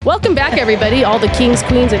Welcome back, everybody, all the kings,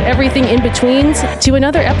 queens, and everything in betweens, to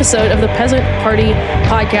another episode of the Peasant Party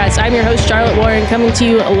Podcast. I'm your host, Charlotte Warren, coming to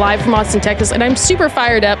you live from Austin, Texas, and I'm super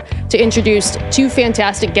fired up to introduce two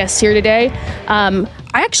fantastic guests here today. I'm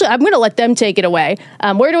going to let them take it away.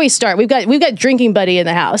 Where do we start? We've got Drinking Buddy in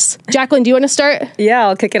the house. Jacqueline, do you want to start? Yeah,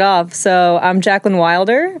 I'll kick it off. So I'm Jacqueline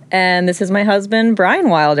Wilder, and this is my husband, Brian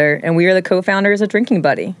Wilder, and we are the co-founders of Drinking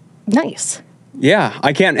Buddy. Nice. Yeah,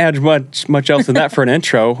 I can't add much else than that for an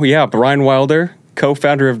intro. Yeah, Brian Wilder,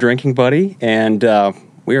 co-founder of Drinking Buddy, and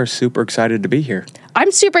we are super excited to be here.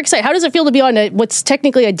 I'm super excited. How does it feel to be on what's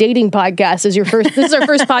technically a dating podcast? This is our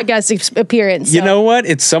first podcast appearance. So. You know what?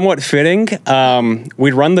 It's somewhat fitting.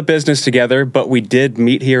 We run the business together, but we did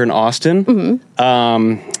meet here in Austin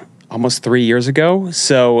almost 3 years ago.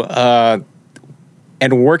 So,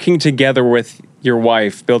 and working together with your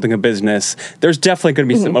wife, building a business, there's definitely going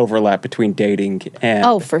to be some overlap between dating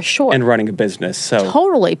and for sure, and running a business. So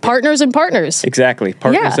totally, partners and partners. Exactly,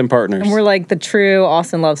 partners and partners. And we're like the true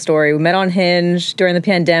Austin love story. We met on Hinge during the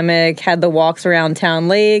pandemic, had the walks around Town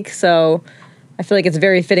Lake. So I feel like it's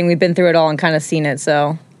very fitting. We've been through it all and kind of seen it.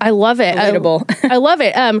 So I love it. Relatable. I love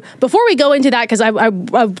it. Before we go into that, because I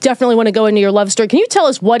definitely want to go into your love story, can you tell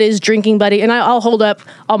us what is Drinking Buddy? And I'll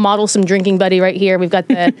model some Drinking Buddy right here. We've got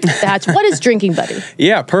the hats. What is Drinking Buddy?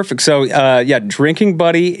 Yeah, perfect. So, Drinking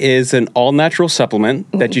Buddy is an all-natural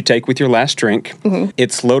supplement that you take with your last drink.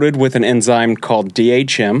 It's loaded with an enzyme called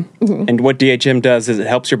DHM. And what DHM does is it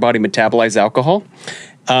helps your body metabolize alcohol.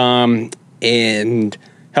 And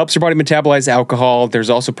helps your body metabolize alcohol. There's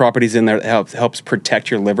also properties in there that helps protect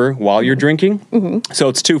your liver while you're drinking. So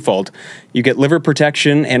it's twofold. You get liver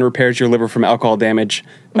protection and repairs your liver from alcohol damage.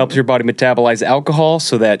 Helps your body metabolize alcohol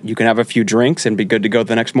so that you can have a few drinks and be good to go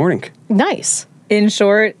the next morning. Nice. In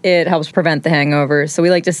short, it helps prevent the hangover. So we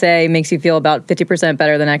like to say it makes you feel about 50%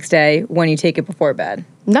 better the next day when you take it before bed.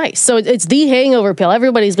 Nice. So it's the hangover pill.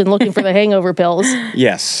 Everybody's been looking for the hangover pills.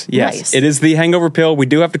 Yes. Nice. It is the hangover pill. We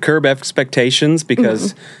do have to curb expectations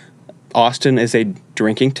because Austin is a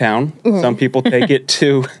drinking town. Some people take it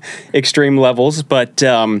to extreme levels, but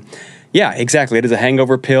yeah, exactly. It is a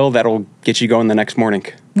hangover pill that'll get you going the next morning.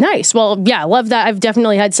 Nice. Well, yeah, I love that. I've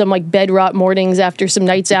definitely had some bed rot mornings after some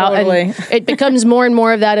nights out, Totally. and it becomes more and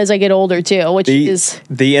more of that as I get older too, which is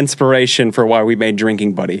the inspiration for why we made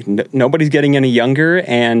Drinking Buddy. Nobody's getting any younger,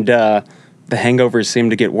 and the hangovers seem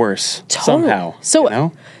to get worse somehow. So,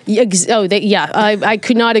 I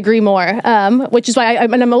could not agree more. Which is why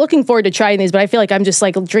I'm looking forward to trying these, but I feel like I'm just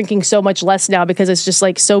drinking so much less now because it's just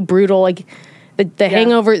so brutal. The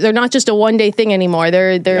hangover, they're not just a one-day thing anymore.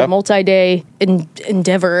 They're a multi-day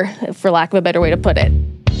endeavor, for lack of a better way to put it.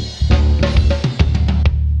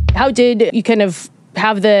 How did you kind of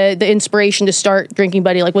have the inspiration to start Drinking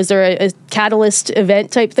Buddy? Was there a catalyst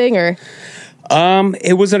event type thing, or?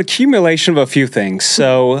 It was an accumulation of a few things.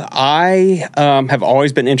 So I have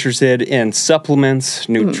always been interested in supplements,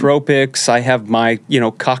 nootropics. I have my,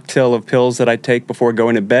 cocktail of pills that I take before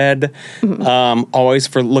going to bed.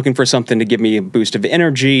 Always looking for something to give me a boost of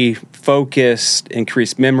energy, focus,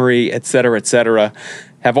 increased memory, et cetera,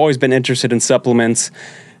 Have always been interested in supplements.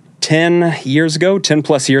 10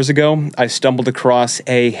 plus years ago, I stumbled across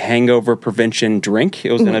a hangover prevention drink.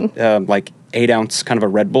 It was in a 8-ounce kind of a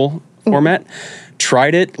Red Bull format.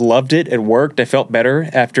 Tried it, loved it, it worked. I felt better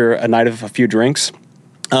after a night of a few drinks.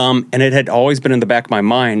 And it had always been in the back of my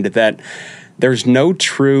mind that there's no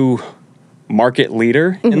true market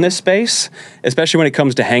leader in this space, especially when it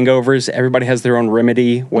comes to hangovers. Everybody has their own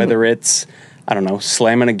remedy, whether it's,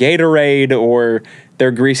 slamming a Gatorade or their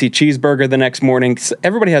greasy cheeseburger the next morning.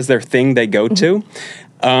 Everybody has their thing they go to.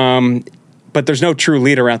 But there's no true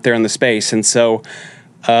leader out there in the space. And so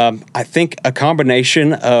I think a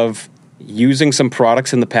combination of using some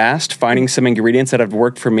products in the past, finding some ingredients that have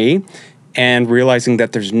worked for me, and realizing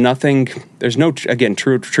that there's no,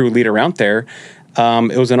 true leader out there.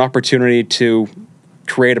 It was an opportunity to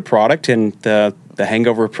create a product, and the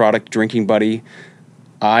hangover product, Drinking Buddy,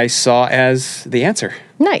 I saw as the answer.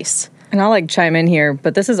 Nice. And I'll chime in here,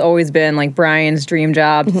 but this has always been Brian's dream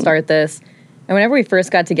job to start this. And whenever we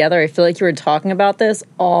first got together, I feel like you were talking about this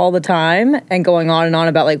all the time and going on and on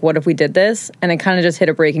about what if we did this? And it kind of just hit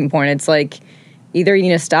a breaking point. It's either you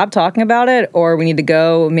need to stop talking about it or we need to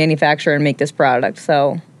go manufacture and make this product.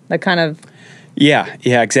 So that kind of... Yeah,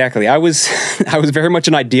 exactly. I was very much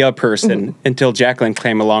an idea person until Jacqueline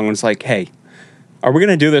came along and was like, hey, are we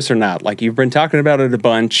going to do this or not? You've been talking about it a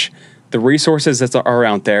bunch. The resources that are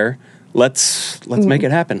out there, let's make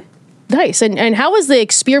it happen. Nice. And how was the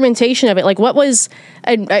experimentation of it? Like, what was,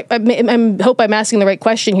 and I hope I'm asking the right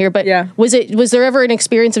question here, but was there ever an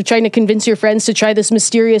experience of trying to convince your friends to try this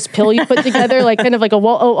mysterious pill you put together, like kind of like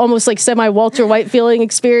almost like semi Walter White feeling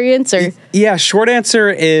experience? Or yeah, short answer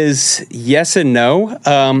is yes and no.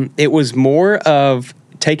 It was more of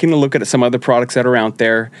taking a look at some other products that are out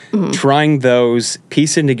there, trying those,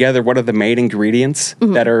 piecing together what are the main ingredients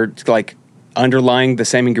that are like underlying the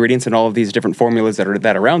same ingredients in all of these different formulas that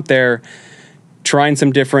are out there, trying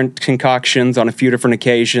some different concoctions on a few different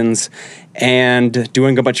occasions, and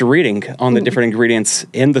doing a bunch of reading on the different ingredients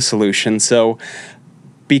in the solution. So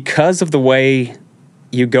because of the way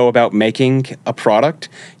you go about making a product,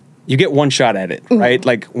 you get one shot at it, right?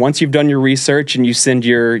 Like once you've done your research and you send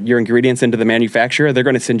your ingredients into the manufacturer, they're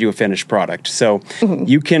going to send you a finished product. So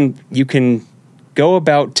you can go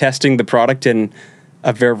about testing the product in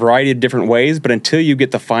a variety of different ways, but until you get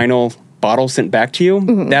the final bottle sent back to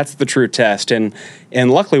you, that's the true test. And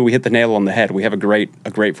luckily we hit the nail on the head. We have a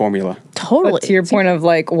great formula. Totally. But to your point of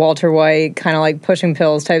like Walter White, kind of like pushing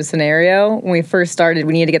pills type scenario, when we first started,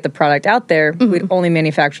 we needed to get the product out there. We'd only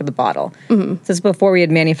manufacture the bottle. This is before we had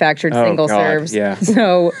manufactured single serves. Yeah.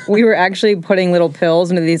 So we were actually putting little pills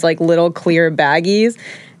into these like little clear baggies.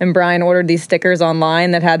 And Brian ordered these stickers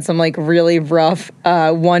online that had some like really rough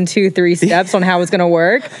 1, 2, 3 steps on how it was going to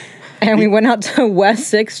work. And we went out to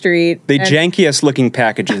West 6th Street. The jankiest looking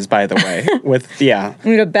packages, by the way. We had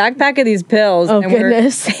a backpack of these pills. Oh, and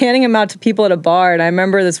goodness. we were handing them out to people at a bar. And I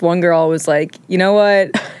remember this one girl was like, you know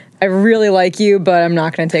what? I really like you, but I'm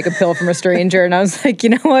not going to take a pill from a stranger. And I was like, you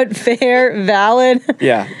know what? Fair, valid.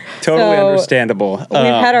 Yeah, totally understandable. We've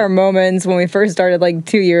had our moments when we first started like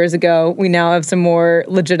 2 years ago. We now have some more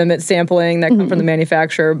legitimate sampling that come from the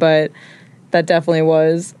manufacturer, but that definitely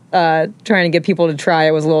was trying to get people to try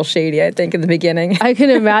it was a little shady, I think, in the beginning. I can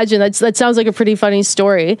imagine. That sounds like a pretty funny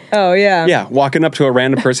story. Oh, yeah. Yeah, walking up to a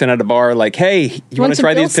random person at a bar like, hey, you want to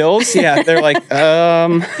try these pills? Yeah, they're like,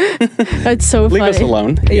 That's so funny. leave us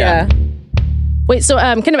alone. Yeah. Wait, so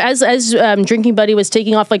kind of as Drinking Buddy was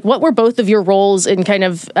taking off, like what were both of your roles in kind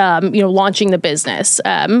of, launching the business?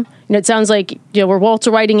 It sounds like, we're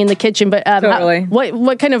Walter Whiting in the kitchen, but Totally.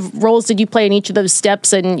 what kind of roles did you play in each of those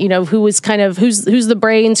steps? And, who was kind of, who's the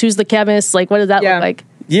brains, who's the chemist? Like, what did that look like?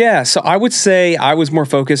 Yeah, so I would say I was more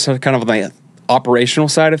focused on kind of the operational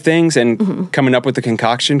side of things and coming up with the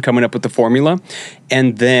concoction, coming up with the formula.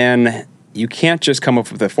 And then you can't just come up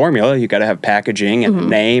with a formula. You got to have packaging and a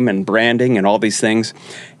name and branding and all these things.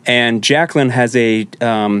 And Jacqueline has a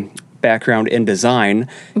background in design.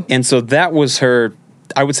 And so that was her,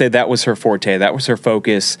 I would say that was her forte. That was her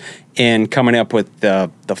focus in coming up with the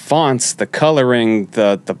fonts, the coloring,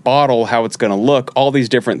 the bottle, how it's going to look, all these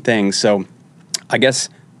different things. So I guess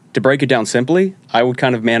to break it down simply, I would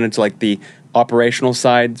kind of manage like the operational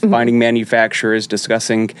side, finding manufacturers,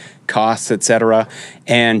 discussing costs, etc.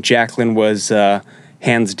 And Jacqueline was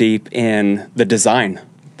hands deep in the design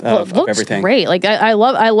of everything. Great. Like I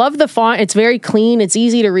love the font. It's very clean. It's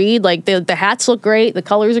easy to read. Like the hats look great. The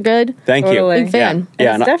colors are good. Thank you. Big fan.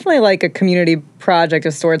 Yeah, it's definitely like a community project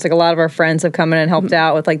of sorts. Like a lot of our friends have come in and helped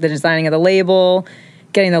out with like the designing of the label.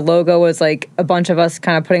 Getting the logo was like a bunch of us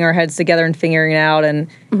kind of putting our heads together and figuring it out. And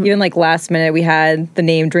even like last minute, we had the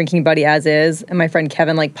name Drinking Buddy as is. And my friend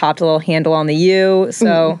Kevin like popped a little handle on the U.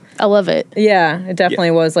 So I love it. Yeah, it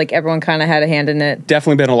definitely was like everyone kind of had a hand in it.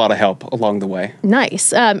 Definitely been a lot of help along the way.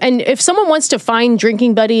 Nice. And if someone wants to find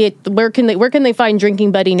Drinking Buddy, where can they find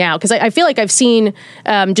Drinking Buddy now? Because I feel like I've seen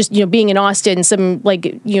just being in Austin some like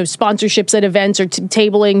sponsorships at events or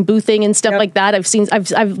tabling, boothing and stuff like that.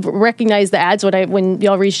 I've recognized the ads when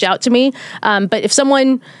y'all reached out to me. But if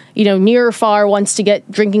someone near or far wants to get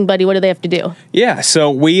Drinking Buddy, what do they have to do? Yeah, so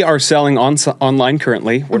we are selling online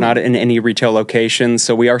currently. We're not in any retail locations,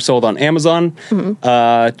 so we are sold on Amazon.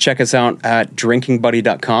 Check us out at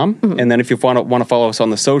drinkingbuddy.com. And then if you want to follow us on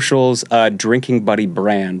the socials, Drinking Buddy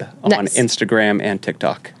brand on Instagram and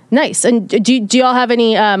TikTok. Nice. And do y'all have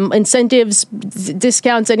any incentives,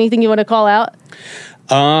 discounts, anything you want to call out?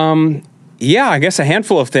 Yeah, I guess a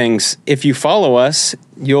handful of things. If you follow us,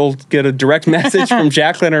 you'll get a direct message from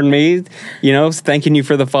Jacqueline or me, thanking you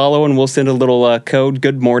for the follow, and we'll send a little code,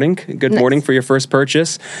 good morning for your first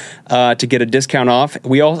purchase to get a discount off.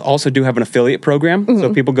 We also do have an affiliate program. So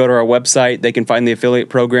if people go to our website, they can find the affiliate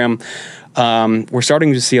program. We're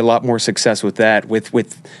starting to see a lot more success with that,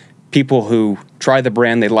 with people who try the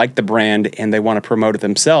brand, they like the brand, and they want to promote it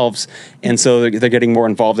themselves. And so they're getting more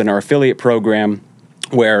involved in our affiliate program,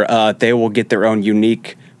 where they will get their own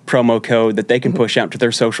unique promo code that they can push out to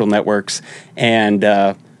their social networks and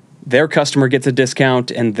their customer gets a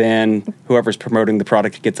discount, and then whoever's promoting the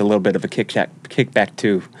product gets a little bit of a kickback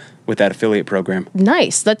too with that affiliate program.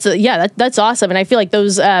 Nice. That's awesome. And I feel like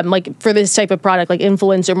those like for this type of product, like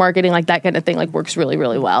influencer marketing, like that kind of thing, like works really,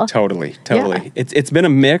 really well. Totally. Yeah. It's been a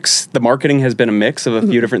mix. The marketing has been a mix of a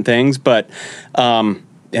few different things, but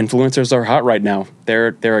influencers are hot right now.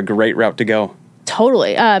 They're a great route to go.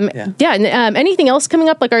 Totally. And anything else coming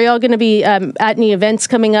up? Like, are y'all going to be at any events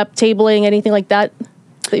coming up, tabling, anything like that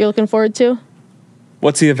you're looking forward to?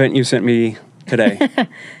 What's the event you sent me today?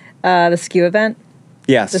 The SKU event.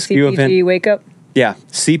 Yeah, The SKU CPG event. Wake Up. Yeah,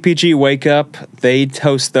 CPG Wake Up. They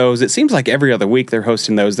host those. It seems like every other week they're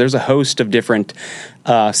hosting those. There's a host of different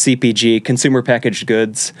CPG, consumer packaged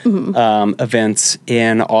goods events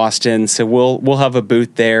in Austin. So we'll have a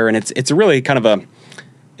booth there, and it's really kind of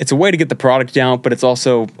it's a way to get the product out, but it's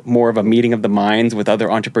also more of a meeting of the minds with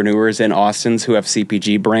other entrepreneurs in Austin who have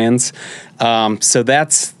CPG brands. So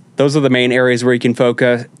those are the main areas where you can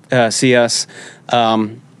see us.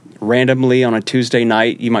 Randomly on a Tuesday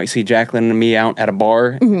night, you might see Jacqueline and me out at a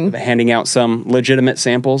bar handing out some legitimate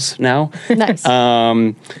samples now. Nice.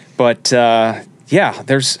 There's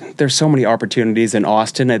so many opportunities in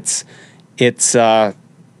Austin. It's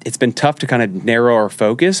been tough to kind of narrow our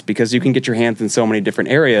focus because you can get your hands in so many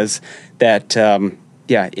different areas that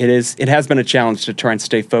it has been a challenge to try and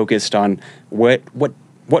stay focused on what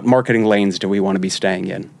marketing lanes do we want to be staying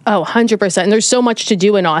in? Oh, 100%. And there's so much to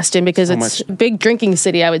do in Austin because it's a big drinking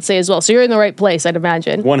city, I would say as well. So you're in the right place, I'd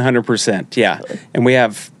imagine. 100%, yeah. And we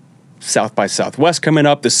have South by Southwest coming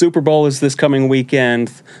up. The Super Bowl is this coming weekend.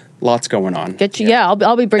 Lots going on.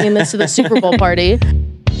 I'll be bringing this to the Super Bowl party.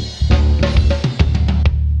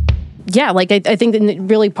 Yeah, like I think that it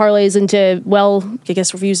really parlays into, well, I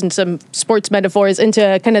guess we're using some sports metaphors,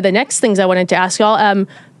 into kind of the next things I wanted to ask y'all.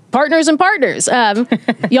 Partners and partners.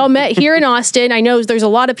 Y'all met here in Austin. I know there's a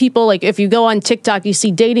lot of people, like if you go on TikTok, you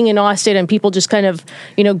see dating in Austin and people just kind of,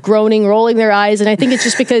 groaning, rolling their eyes. And I think it's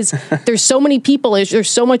just because there's so many people, there's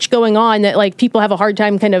so much going on that like people have a hard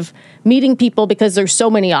time kind of meeting people because there's so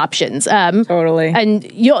many options. Totally. And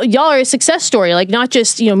y'all are a success story, like not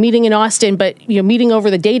just, meeting in Austin, but, meeting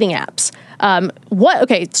over the dating apps.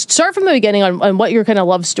 Start from the beginning on what your kind of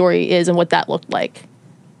love story is and what that looked like.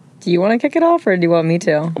 Do you want to kick it off or do you want me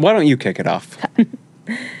to? Why don't you kick it off?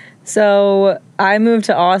 So I moved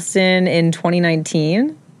to Austin in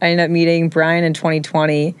 2019. I ended up meeting Brian in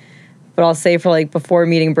 2020. But I'll say before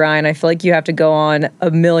meeting Brian, I feel like you have to go on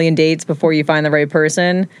a million dates before you find the right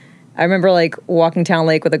person. I remember walking Town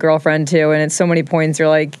Lake with a girlfriend too, and at so many points you're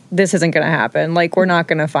like, this isn't going to happen. We're not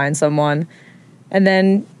going to find someone. And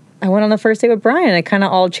then I went on the first date with Brian, and it kind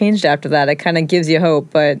of all changed after that. It kind of gives you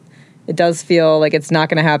hope, but it does feel like it's not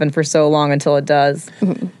going to happen for so long until it does.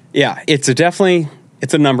 Yeah, it's a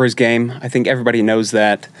numbers game. I think everybody knows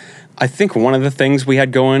that. I think one of the things we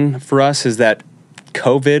had going for us is that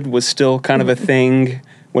COVID was still kind of a thing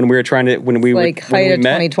when we were trying to, when we height of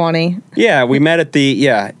 2020. Yeah, we met at the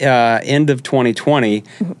end of 2020,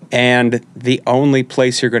 and the only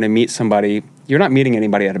place you're going to meet somebody, you're not meeting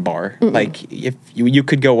anybody at a bar. If you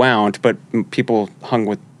could go out, but people hung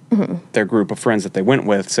with their group of friends that they went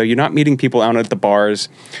with. So you're not meeting people out at the bars.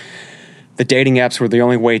 The dating apps were the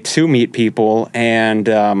only way to meet people. And,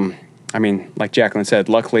 like Jacqueline said,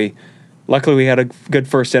 luckily we had a good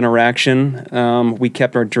first interaction. We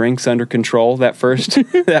kept our drinks under control that first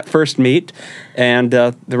meet, and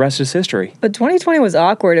the rest is history. But 2020 was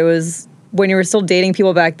awkward. It was when you were still dating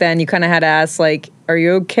people back then, you kind of had to ask, are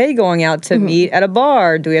you okay going out to meet at a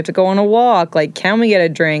bar? Do we have to go on a walk? Can we get a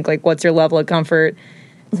drink? What's your level of comfort?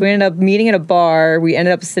 So we ended up meeting at a bar. We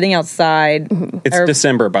ended up sitting outside. It's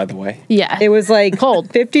December, by the way. Yeah. It was cold.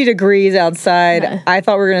 50 degrees outside. Yeah. I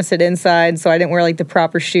thought we were going to sit inside, so I didn't wear the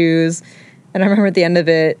proper shoes. And I remember at the end of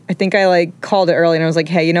it, I think I called it early and I was like,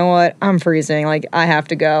 hey, you know what? I'm freezing. I have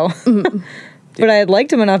to go. But I had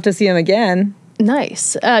liked him enough to see him again.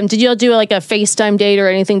 Nice. Did y'all do a FaceTime date or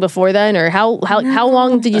anything before then? Or how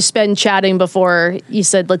long did you spend chatting before you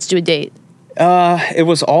said, let's do a date? It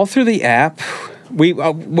was all through the app. We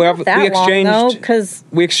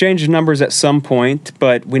exchanged numbers at some point,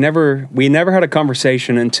 but we never had a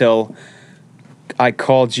conversation until I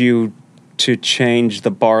called you to change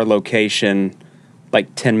the bar location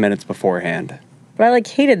 10 minutes beforehand. But I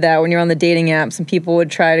hated that when you're on the dating apps and people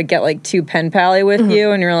would try to get too pen pally with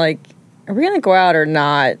you, and you're like, are we gonna go out or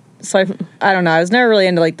not? So I don't know. I was never really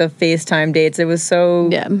into the FaceTime dates. It was so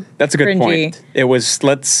That's a good cringy. point. It was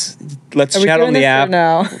let's chat on the app.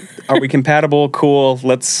 No. Are we compatible? Cool.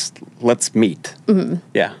 Let's meet.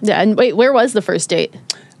 Yeah. And wait, where was the first date?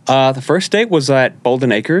 The first date was at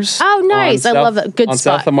Bolden Acres. Oh, nice. I love that. Good on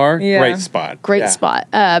spot. South Lamar. Yeah. Great spot. Great Yeah. spot.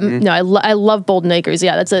 No, I love Bolden Acres.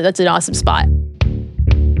 Yeah, that's an awesome spot.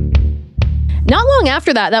 Not long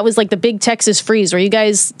after that, that was like the big Texas freeze. Were you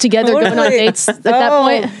guys together going on Totally. dates at that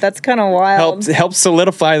point? That's kind of wild. Helped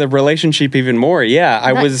solidify the relationship even more. Yeah,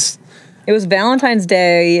 It was Valentine's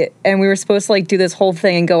Day, and we were supposed to like do this whole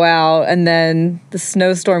thing and go out, and then the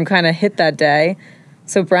snowstorm kind of hit that day.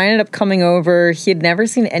 So Brian ended up coming over. He had never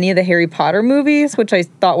seen any of the Harry Potter movies, which I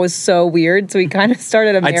thought was so weird. So he kind of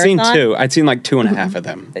started a I'd marathon. seen two. I'd seen like 2.5 of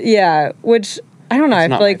them. Yeah, which I don't know. I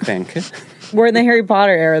Not feel my like thing. we're in the Harry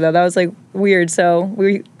Potter era though. That was like weird.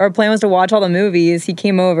 So our plan was to watch all the movies. He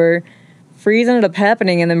came over. Freeze ended up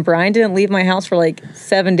happening, and then Brian didn't leave my house for like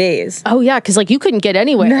 7 days. Oh, yeah, because like you couldn't get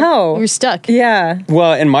anywhere. No. You were stuck. Yeah.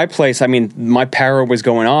 Well, in my place, I mean, my power was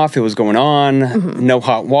going off. It was going on. No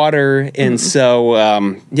hot water, and so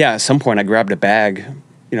at some point I grabbed a bag,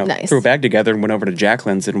 Nice. threw a bag together and went over to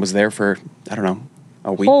Jacqueline's and was there for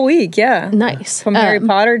a week. Whole week, yeah. Nice. From Harry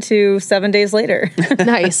Potter to 7 days later.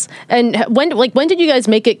 Nice. And when did you guys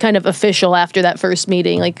make it kind of official after that first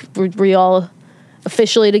meeting? Like, were you all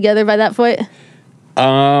officially together by that point?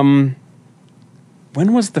 When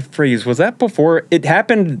was the freeze? Was that before? It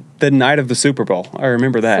happened the night of the Super Bowl. I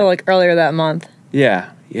remember that. So like earlier that month.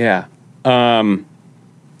 Yeah.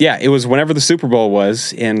 It was whenever the Super Bowl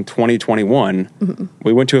was in 2021. Mm-hmm.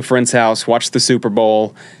 We went to a friend's house, watched the Super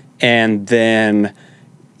Bowl, and then,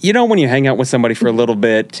 when you hang out with somebody for a little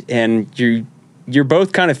bit and you're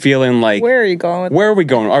both kind of feeling like, Where are you going with where are we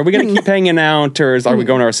going? Are we going to keep hanging out, or are we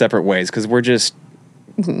going our separate ways? Because we're just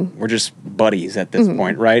buddies at this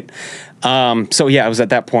point, right? So it was at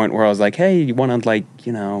that point where I was like, hey, you want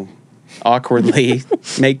to awkwardly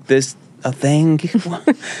make this a thing,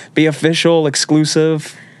 be official,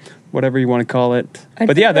 exclusive, whatever you want to call it.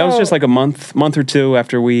 That was just like a month or two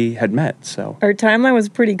after we had met. So Our timeline was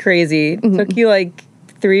pretty crazy. It took you like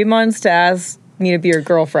 3 months to ask me to be your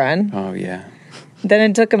girlfriend. oh yeah,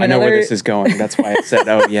 Then it took him I know another. where this is going. That's why I said,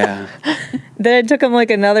 oh yeah. Then it took him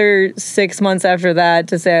like another 6 months after that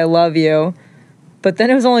to say I love you. But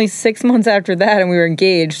then it was only 6 months after that, and we were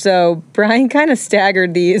engaged. So Brian kind of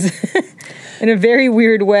staggered these in a very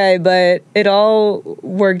weird way, but it all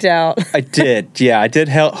worked out I did. Yeah, I did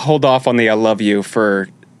hold off on the I love you for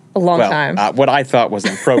a long time. what I thought was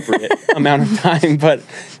an appropriate amount of time, but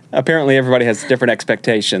apparently everybody has different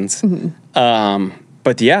expectations. Then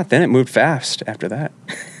it moved fast after that.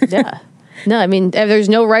 Yeah. No, I mean, there's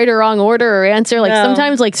no right or wrong order or answer. Like No.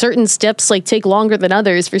 sometimes like certain steps like take longer than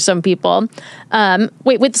others for some people. And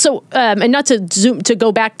not to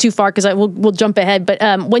go back too far because we'll jump ahead. But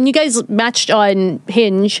when you guys matched on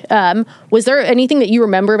Hinge, was there anything that you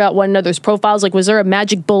remember about one another's profiles? Like, was there a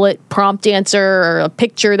magic bullet prompt answer or a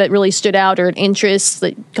picture that really stood out or an interest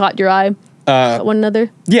that caught your eye? About one another?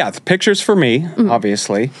 Yeah, the pictures for me,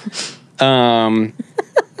 obviously.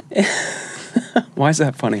 Why is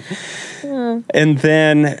that funny? And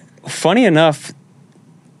then, funny enough,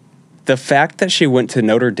 the fact that she went to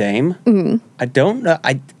Notre Dame, I don't know.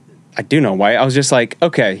 I do know why. I was just like,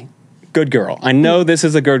 okay, good girl. I know this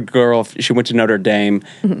is a good girl if she went to Notre Dame.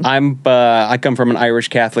 I come from an Irish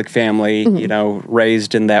Catholic family,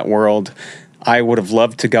 raised in that world. I would have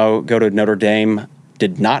loved to go to Notre Dame.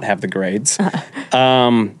 Did not have the grades.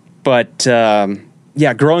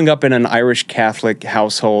 Growing up in an Irish Catholic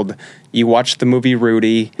household, you watch the movie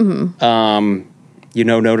Rudy.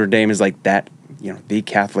 Notre Dame is like that, the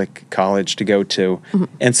Catholic college to go to.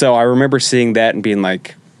 And so I remember seeing that and being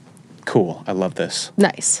like, cool, I love this.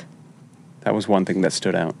 Nice. That was one thing that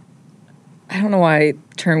stood out. I don't know why the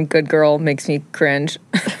term good girl makes me cringe.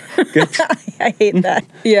 Good. I hate that.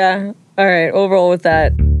 Yeah. All right, we'll roll with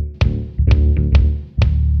that.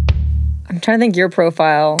 I'm trying to think your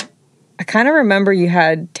profile. I kind of remember you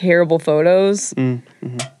had terrible photos.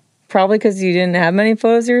 Probably because you didn't have many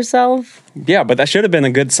photos of yourself. Yeah, but that should have been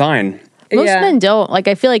a good sign. Most Yeah. men don't. Like,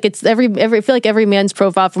 I feel like it's I feel like every man's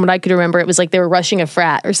profile, from what I could remember, it was like they were rushing a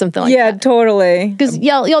frat or something like Yeah, that. totally. Because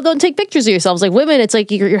y'all don't take pictures of yourselves. Like women, it's like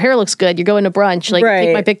your hair looks good. You're going to brunch. Like, Right.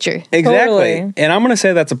 take my picture. Exactly. Totally. And I'm going to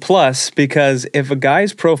say that's a plus because if a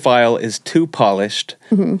guy's profile is too polished,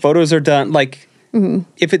 photos are done, like,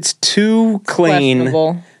 if it's too clean,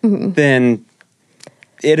 Questionable. then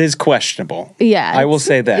it is questionable. Yeah. I will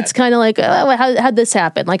say that. It's kind of like, how'd this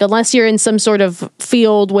happen? Like, unless you're in some sort of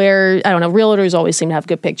field where, I don't know, realtors always seem to have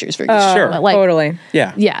good pictures for you. Sure. But, like, Totally.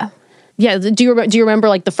 Yeah. Yeah. Yeah. Do you remember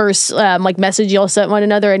like the first like message y'all sent one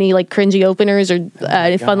another? Any like cringy openers or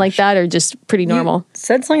any fun like that, or just pretty normal? You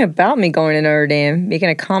said something about me going to Notre Dame, making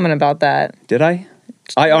a comment about that. Did I?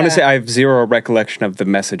 I honestly, I have zero recollection of the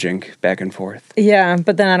messaging back and forth. Yeah,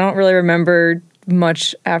 but then I don't really remember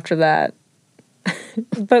much after that.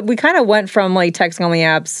 But we kind of went from like texting on the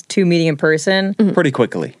apps to meeting in person. Pretty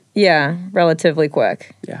quickly. Yeah, relatively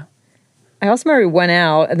quick. Yeah. I also remember we went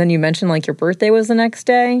out, and then you mentioned like your birthday was the next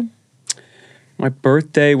day. My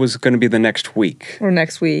birthday was going to be the next week. Or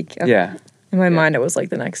next week. Okay. Yeah. In my mind, it was like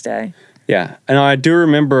the next day. Yeah. And I do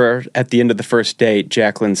remember at the end of the first date,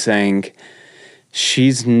 Jacqueline saying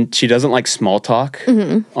she doesn't like small talk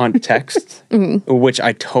on text, which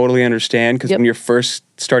I totally understand, because when you're first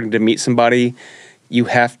starting to meet somebody, you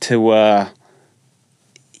have to,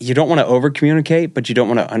 you don't want to over communicate, but you don't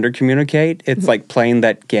want to under communicate. It's like playing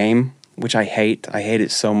that game, which I hate. I hate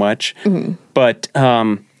it so much. But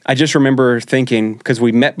I just remember thinking, because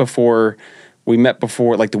we met before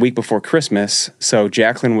like the week before Christmas. So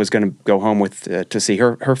Jacqueline was going to go home to see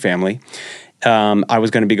her family. I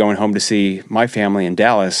was going to be going home to see my family in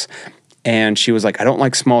Dallas. And she was like, I don't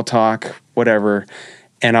like small talk, whatever.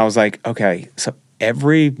 And I was like, okay, so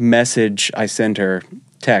every message I send her,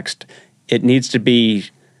 text, it needs to be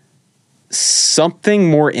something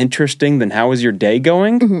more interesting than how is your day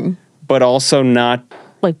going, but also not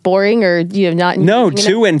like boring, or you have not? No,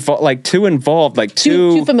 too involved, like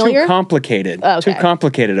too familiar, too complicated, okay. Too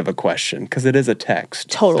complicated of a question, because it is a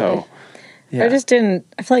text. Totally. So, yeah. I just didn't.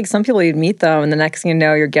 I feel like some people you'd meet them, and the next thing you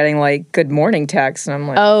know, you're getting like good morning texts, and I'm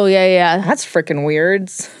like, oh yeah, that's freaking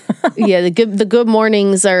weird. Yeah, the good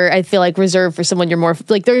mornings are, I feel like, reserved for someone you're more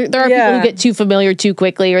like. There are people who get too familiar too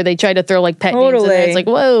quickly, or they try to throw like pet names in there. It's like,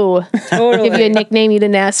 whoa, give you a nickname you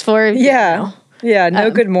didn't ask for. Yeah. Yeah, no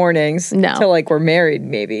good mornings. No. Until like we're married,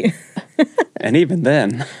 maybe. And even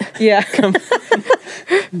then, yeah.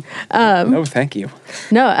 no, thank you.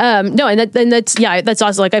 No, and that's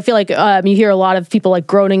also like, I feel like you hear a lot of people like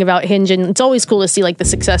groaning about Hinge, and it's always cool to see like the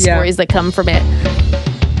success stories that come from it.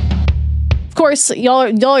 Of course,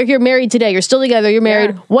 y'all are here married today. You're still together. You're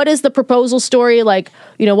married. Yeah. What is the proposal story like?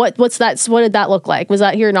 You know, what did that look like? Was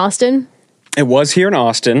that here in Austin? It was here in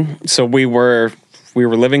Austin. So we were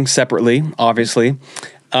living separately, obviously.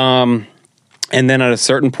 And then at a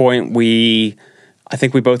certain point, I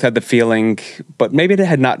think we both had the feeling, but maybe they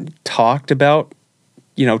had not talked about,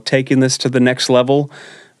 taking this to the next level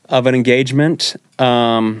of an engagement.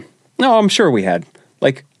 No, I'm sure we had.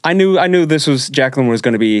 Like, I knew Jacqueline was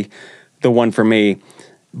going to be the one for me,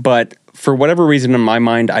 but for whatever reason in my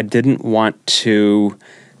mind, I didn't want to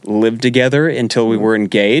live together until we were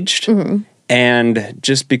engaged. Mm-hmm. And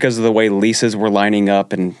just because of the way leases were lining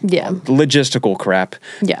up and logistical crap,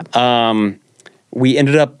 we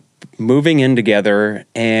ended up moving in together,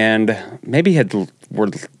 and maybe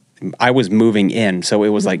I was moving in, so it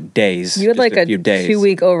was like days. You had like a few days.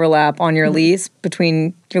 2-week overlap on your lease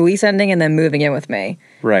between your lease ending and then moving in with me.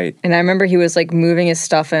 Right. And I remember he was like moving his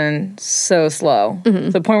stuff in so slow, to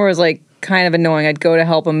the point where it was like kind of annoying. I'd go to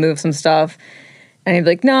help him move some stuff, and he'd be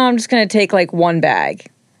like, "No, I'm just going to take like one bag."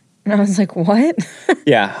 And I was like, what?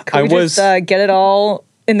 Yeah. Can we just get it all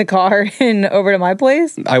in the car and over to my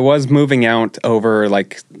place? I was moving out over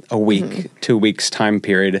like a week, 2 weeks time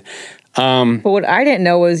period. But what I didn't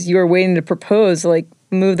know was you were waiting to propose, like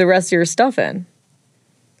move the rest of your stuff in.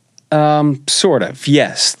 Sort of,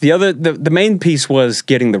 yes. The main piece was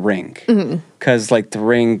getting the ring. Because like the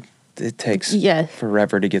ring, it takes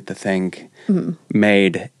forever to get the thing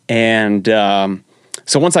made. And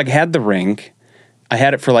so once I had the ring, I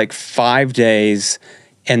had it for like 5 days,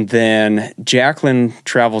 and then Jacqueline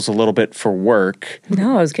travels a little bit for work.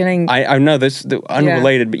 No, I was getting... I know this is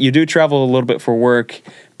unrelated, but you do travel a little bit for work,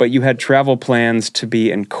 but you had travel plans to be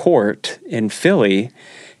in court in Philly,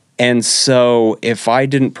 and so if I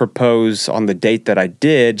didn't propose on the date that I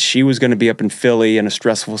did, she was going to be up in Philly in a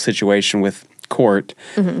stressful situation with court.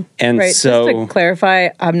 And right, so just to clarify,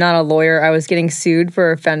 I'm not a lawyer. I was getting sued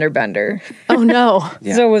for a fender bender. Oh no.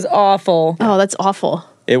 So it was awful. Oh, that's awful.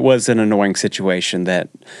 It was an annoying situation that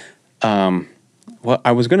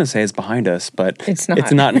I was going to say is behind us, but it's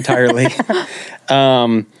not entirely.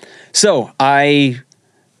 So I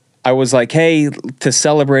was like, hey, to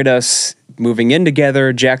celebrate us moving in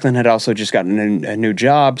together, Jacqueline had also just gotten a new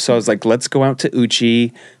job, so I was like, let's go out to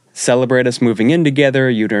Uchi, celebrate us moving in together,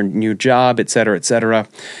 you'd earned a new job, et cetera, et cetera.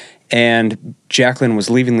 And Jacqueline was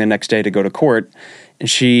leaving the next day to go to court, and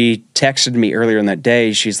she texted me earlier in that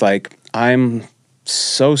day. She's like, I'm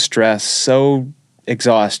so stressed, so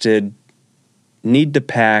exhausted, need to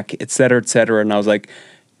pack, et cetera, et cetera. And I was like,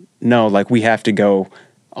 no, like we have to go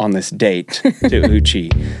on this date to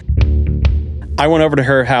Uchi. I went over to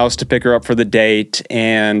her house to pick her up for the date,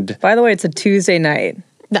 and... By the way, it's a Tuesday night.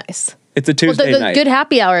 Nice. It's a Tuesday night. Good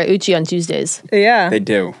happy hour at Uchi on Tuesdays. Yeah. They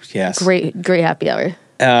do, yes. Great happy hour.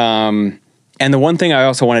 And the one thing I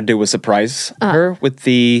also want to do was surprise her with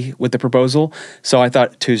the proposal. So I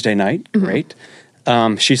thought Tuesday night, great.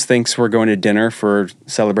 She thinks we're going to dinner for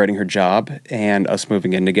celebrating her job and us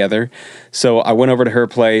moving in together. So I went over to her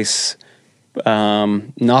place,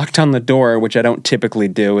 knocked on the door, which I don't typically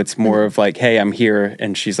do. It's more of like, hey, I'm here.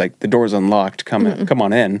 And she's like, the door's unlocked. Come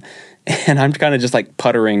on in. And I'm kind of just like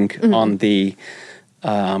puttering on the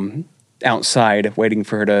outside, waiting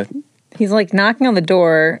for her to. He's like knocking on the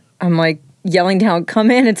door. I'm like yelling down,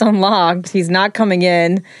 come in, it's unlocked. He's not coming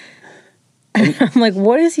in. And I'm like,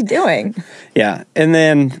 what is he doing? Yeah. And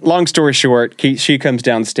then, long story short, she comes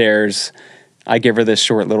downstairs. I give her this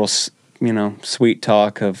short little, sweet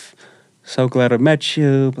talk of, so glad I met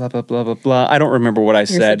you, blah, blah, blah, blah, blah. I don't remember what I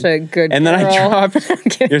said. You're such a good and girl. And then I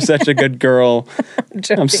dropped, you're such a good girl.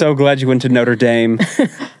 I'm so glad you went to Notre Dame.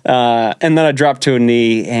 And then I dropped to a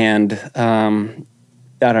knee, and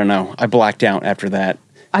I don't know. I blacked out after that.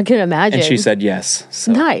 I can imagine. And she said yes.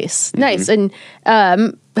 So. Nice. And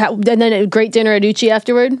then a great dinner at Uchi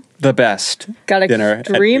afterward? The best. Got dinner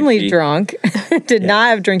extremely drunk. Did not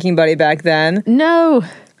have drinking buddy back then. No.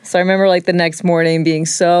 So I remember like the next morning being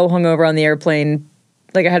so hungover on the airplane.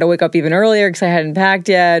 Like I had to wake up even earlier because I hadn't packed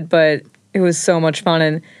yet, but it was so much fun.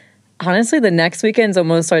 And honestly, the next weekend's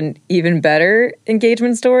almost an even better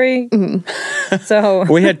engagement story. So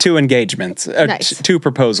we had 2 engagements, nice. 2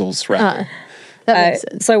 proposals, rather. That makes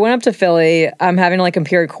sense. So I went up to Philly. I'm having to like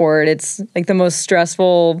compare court. It's like the most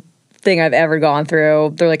stressful thing I've ever gone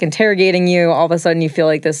through. They're like interrogating you. All of a sudden you feel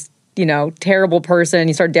like this, terrible person.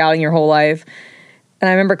 You start doubting your whole life. And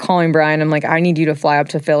I remember calling Brian. I'm like, I need you to fly up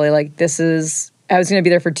to Philly. Like I was going to be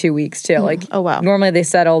there for 2 weeks too. Like, oh wow. Normally they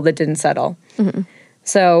settle, that didn't settle.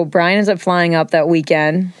 So Brian ends up flying up that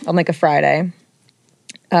weekend on like a Friday.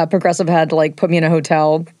 Progressive had to like put me in a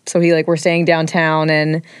hotel. So we're staying downtown,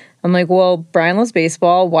 and I'm like, well, Brian loves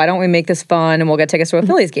baseball. Why don't we make this fun and we'll get tickets to a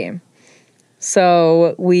Phillies game?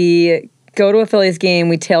 So we go to a Phillies game.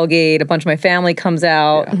 We tailgate. A bunch of my family comes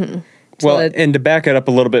out. Yeah. Well, and to back it up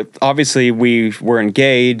a little bit, obviously we were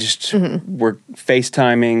engaged. We're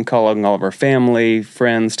FaceTiming, calling all of our family,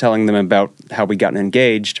 friends, telling them about how we gotten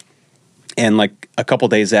engaged. And like a couple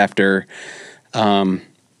days after the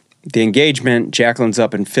engagement, Jacqueline's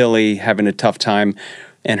up in Philly having a tough time.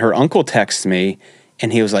 And her uncle texts me.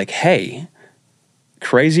 And he was like, hey,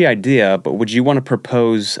 crazy idea, but would you want to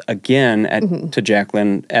propose again to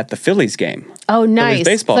Jacqueline at the Phillies game? Oh, nice. Phillies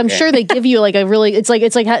baseball I'm game. sure they give you like a really, it's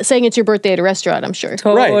like saying it's your birthday at a restaurant, I'm sure.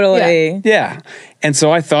 Totally. Right. Yeah. And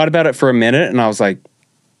so I thought about it for a minute, and I was like,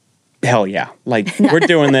 hell yeah. Like, we're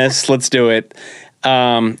doing this. Let's do it.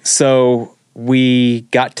 So we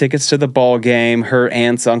got tickets to the ball game. Her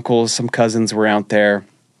aunts, uncles, some cousins were out there.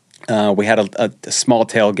 We had a small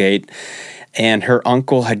tailgate. And her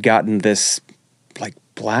uncle had gotten this like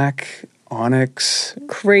black onyx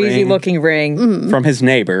crazy looking ring from his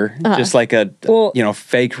neighbor, just like a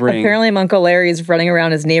fake ring. Apparently, my Uncle Larry is running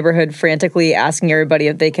around his neighborhood frantically asking everybody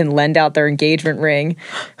if they can lend out their engagement ring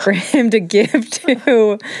for him to give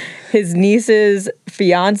to his niece's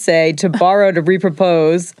fiance to borrow to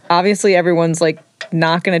repropose. Obviously, everyone's like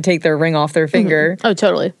not going to take their ring off their finger. Oh,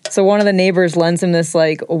 totally. So one of the neighbors lends him this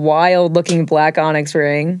like wild looking black onyx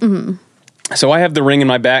ring. So I have the ring in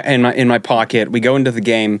my back, in my pocket. We go into the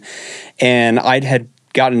game, and I had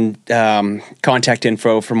gotten contact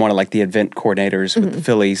info from one of like the event coordinators with the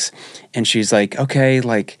Phillies, and she's like, "Okay,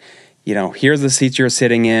 like, here's the seats you're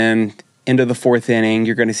sitting in. Into the 4th inning,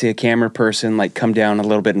 you're going to see a camera person like come down a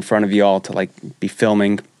little bit in front of you all to like be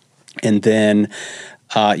filming, and then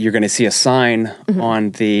you're going to see a sign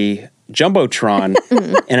on the jumbotron,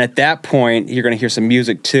 and at that point, you're going to hear some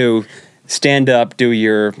music too." Stand up, do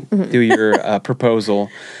your proposal.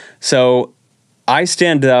 So I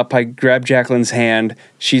stand up, I grab Jacqueline's hand.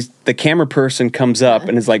 The camera person comes up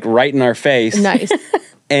and is like right in our face. Nice.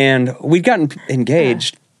 And we'd gotten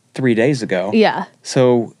engaged 3 days ago. Yeah.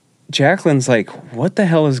 So Jacqueline's like, what the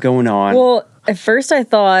hell is going on? Well, at first I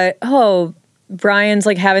thought, oh, Brian's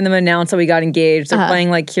like having them announce that we got engaged. They're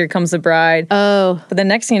playing like Here Comes the Bride. Oh. But the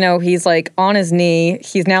next thing you know, he's like on his knee.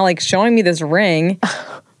 He's now like showing me this ring.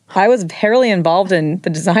 I was heavily involved in the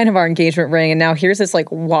design of our engagement ring, and now here's this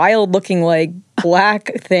like wild looking like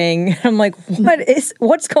black thing. I'm like,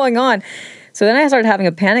 what's going on? So then I started having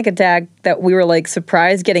a panic attack that we were like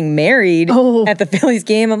surprised getting married at the Phillies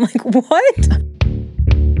game. I'm like, what?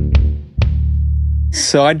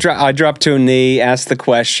 So I drop to a knee, ask the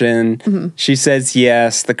question. She says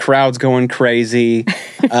yes. The crowd's going crazy.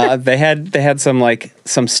 They had some like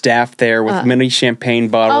some staff there with mini champagne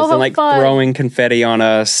bottles and like fun. throwing confetti on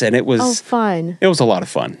us, and it was fun. It was a lot of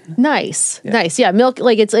fun. Nice. Yeah, milk,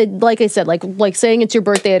 like it's like I said, like saying it's your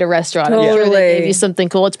birthday at a restaurant. I'm sure Totally. they gave you something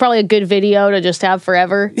cool. It's probably a good video to just have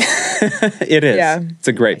forever. It is. Yeah. It's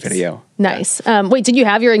a great video. Nice. Wait, did you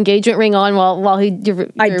have your engagement ring on while he?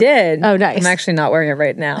 I did. Oh, nice. I'm actually not wearing it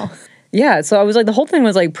right now. Yeah, so I was like, the whole thing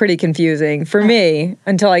was like pretty confusing for me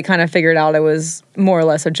until I kind of figured out it was more or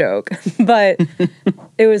less a joke. But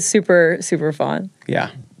it was super, super fun.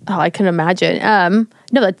 Yeah. Oh, I can imagine.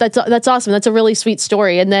 No, that's awesome. That's a really sweet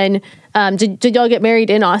story. And then, did y'all get married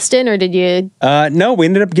in Austin, or did you? No, we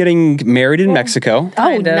ended up getting married in Mexico. Oh,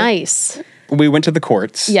 Kinda. nice. We went to the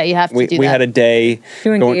courts. Yeah, you have to do We that. had a day.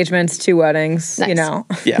 2 engagements, 2 weddings, Nice. you know.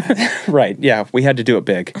 Yeah, right. Yeah, we had to do it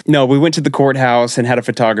big. No, we went to the courthouse and had a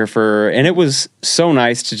photographer, and it was so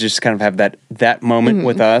nice to just kind of have that moment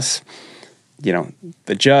with us. You know,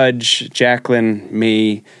 the judge, Jacqueline,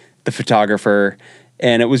 me, the photographer,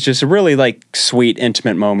 and it was just a really like sweet,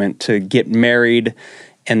 intimate moment to get married.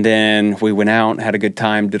 And then we went out, had a good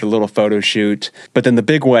time, did a little photo shoot. But then the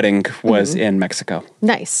big wedding was in Mexico.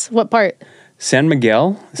 Nice. What part? San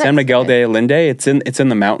Miguel de Allende. It's in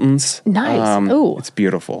the mountains. Nice. Ooh. It's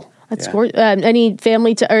beautiful. That's Yeah. gorgeous. Any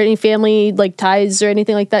family like ties or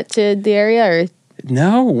anything like that to the area, or?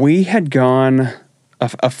 No, we had gone.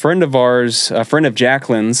 A friend of ours, a friend of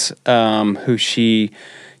Jacqueline's, who she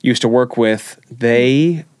used to work with.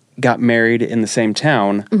 They got married in the same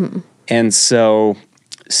town, and so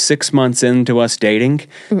 6 months into us dating,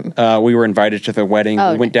 we were invited to their wedding.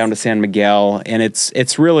 Oh, we went nice. down to San Miguel, and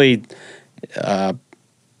it's really.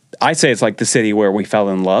 I say it's like the city where we fell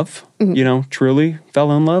in love, you know, truly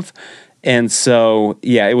fell in love. And so,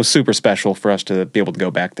 yeah, it was super special for us to be able to go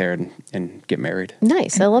back there and get married.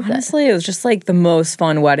 Nice. I love that. Honestly, it was just like the most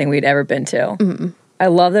fun wedding we'd ever been to. I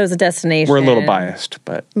love that it was a destination. We're a little biased,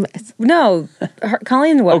 but. No,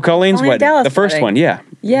 Colleen's wedding. Colleen's wedding. Dallas The first wedding. one, yeah.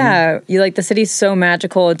 Yeah, you like the city's so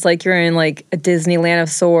magical. It's like you're in like a Disneyland of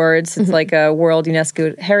sorts. It's like a World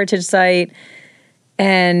UNESCO Heritage Site.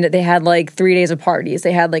 And they had like 3 days of parties.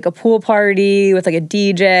 They had like a pool party with like a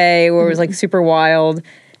DJ where it was like super wild.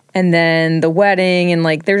 And then the wedding, and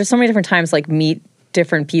like there's just so many different times to like meet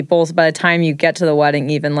different people. So by the time you get to the wedding,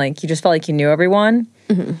 even like you just felt like you knew everyone.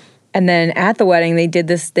 And then at the wedding, they did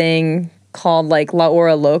this thing called like La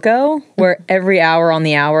Hora Loco, where every hour on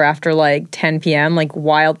the hour after like 10 p.m., like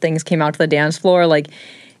wild things came out to the dance floor, like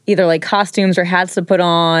either like costumes or hats to put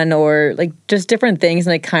on or like just different things.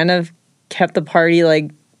 And it kind of kept the party like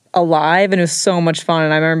alive, and it was so much fun.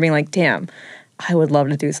 And I remember being like, damn, I would love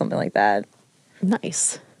to do something like that.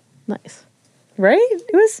 Nice. Right?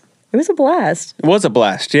 It was a blast. It was a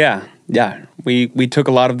blast, yeah. Yeah. We took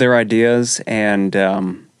a lot of their ideas, and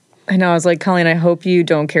I know. I was like, Colleen, I hope you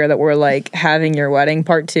don't care that we're like having your wedding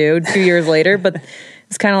part 2 years later, but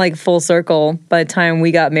it's kind of like full circle. By the time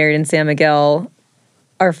we got married in San Miguel,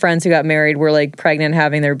 our friends who got married were like pregnant,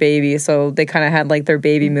 having their baby. So they kind of had like their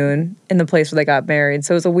baby moon in the place where they got married.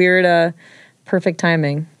 So it was a weird, perfect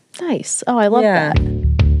timing. Nice. Oh, I love that.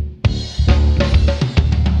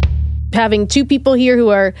 Having 2 people here who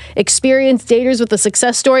are experienced daters with a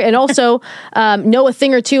success story and also know a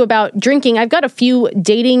thing or two about drinking. I've got a few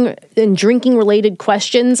dating and drinking related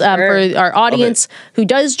questions for our audience who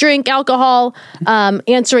does drink alcohol,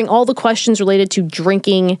 answering all the questions related to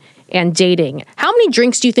drinking and dating. How many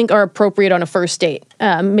drinks do you think are appropriate on a first date?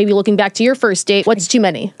 Maybe looking back to your first date, what's too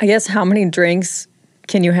many? I guess how many drinks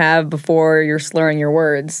can you have before you're slurring your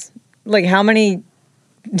words? Like how many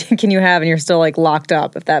can you have and you're still like locked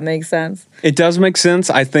up, if that makes sense? it does make sense,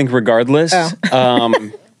 I think, regardless.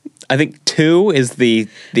 I think 2 is the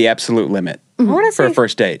absolute limit for a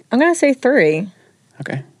first date. I'm going to say 3.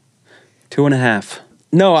 Okay. 2.5.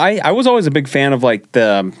 No, I was always a big fan of like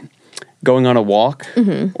the going on a walk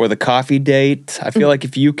or the coffee date. I feel like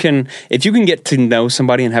if you can get to know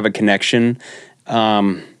somebody and have a connection,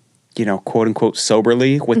 you know, quote unquote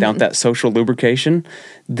soberly without that social lubrication,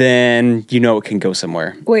 then you know it can go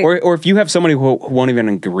somewhere. Wait. Or if you have somebody who won't even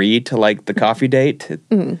agree to like the coffee date, it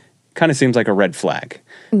kind of seems like a red flag.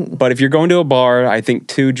 But if you're going to a bar, I think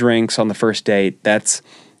 2 drinks on the first date, that's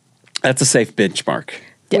a safe benchmark.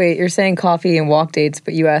 Wait, you're saying coffee and walk dates,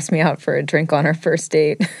 but you asked me out for a drink on our first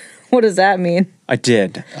date. What does that mean? I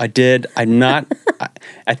did. I'm not,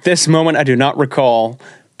 at this moment, I do not recall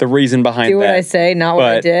the reason behind that. Do what I say, not what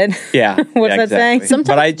I did. Yeah. What's that saying?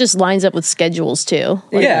 Sometimes it just lines up with schedules too.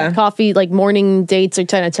 Like Yeah. coffee, like morning dates are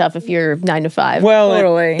kind of tough if you're 9 to 5. Well,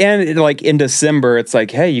 Totally. and like in December, it's like,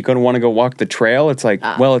 hey, you going to want to go walk the trail? It's like,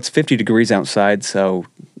 well, it's 50 degrees outside, so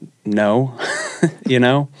no, you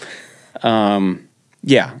know?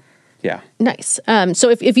 Yeah. Yeah. Nice. So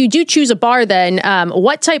if you do choose a bar, then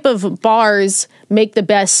what type of bars make the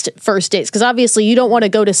best first dates? Because obviously you don't want to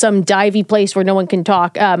go to some divey place where no one can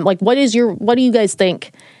talk. Like, what do you guys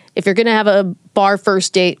think? If you're going to have a bar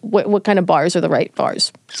first date, what kind of bars are the right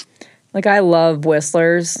bars? Like, I love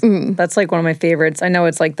Whistler's. That's like one of my favorites. I know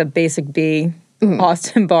it's like the basic B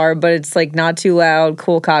Austin bar, but it's like not too loud,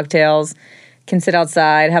 cool cocktails, can sit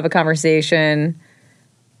outside, have a conversation.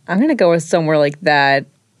 I'm going to go with somewhere like that.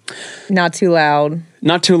 Not too loud.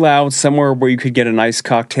 Not too loud, somewhere where you could get a nice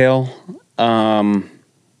cocktail, where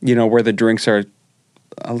the drinks are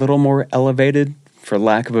a little more elevated, for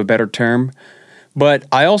lack of a better term. But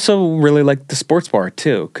I also really like the sports bar,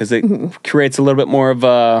 too, because it creates a little bit more of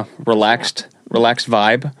a relaxed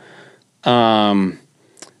vibe.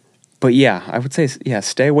 But yeah, I would say,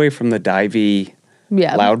 stay away from the divey,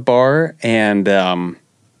 loud bar, and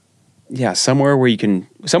somewhere where you can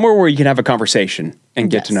have a conversation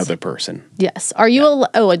and get to know the person. Yes. Are you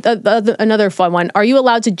another fun one? Are you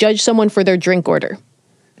allowed to judge someone for their drink order?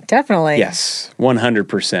 Definitely. Yes,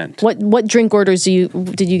 100%. What drink orders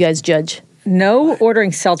did you guys judge? No ordering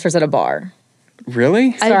seltzers at a bar.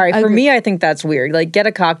 Really? Sorry, for me, I think that's weird. Like, get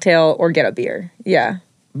a cocktail or get a beer. Yeah.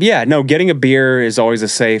 Yeah, no, getting a beer is always a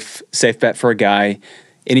safe bet for a guy.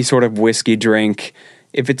 Any sort of whiskey drink.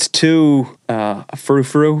 If it's too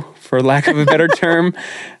frou-frou, for lack of a better term,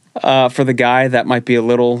 for the guy, that might be a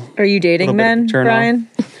little... Are you dating men, Brian?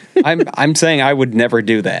 I'm saying I would never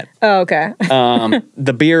do that. Oh, okay.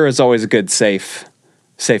 The beer is always a good, safe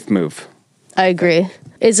move. I agree.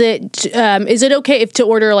 Is it okay to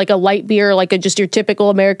order like a light beer, like just your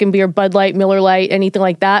typical American beer, Bud Light, Miller Lite, anything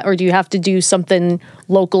like that? Or do you have to do something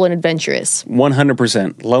local and adventurous?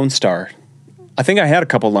 100%. Lone Star. I think I had a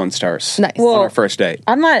couple Lone Stars on our first date.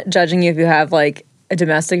 I'm not judging you if you have like a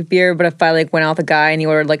domestic beer, but if I like went out with a guy and he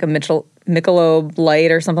ordered like a Michelob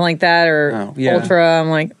Light or something like that, or Ultra, I'm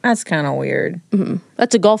like, that's kind of weird. Mm-hmm.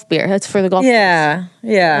 That's a golf beer. That's for the golf. Yeah.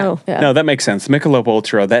 Oh, yeah. No, that makes sense. Michelob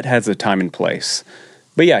Ultra, that has a time and place.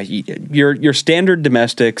 But yeah, your standard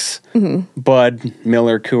domestics, Bud,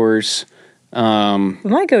 Miller, Coors.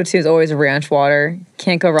 My go-to is always ranch water.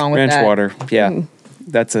 Can't go wrong with that. Ranch water, yeah.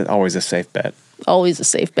 That's always a safe bet. Always a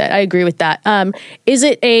safe bet. I agree with that. Is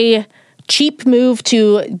it a cheap move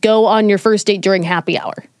to go on your first date during happy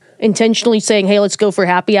hour? Intentionally saying, hey, let's go for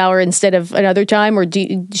happy hour instead of another time? Or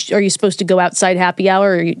are you supposed to go outside happy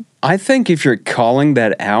hour? I think if you're calling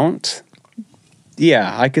that out...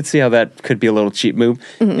 Yeah, I could see how that could be a little cheap move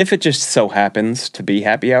if it just so happens to be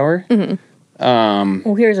happy hour.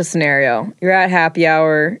 Well, here's a scenario. You're at happy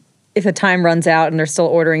hour. If the time runs out and they're still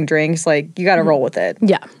ordering drinks, like, you got to roll with it.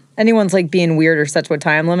 Yeah. Anyone's like being weird or such with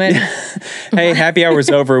time limit. Hey, happy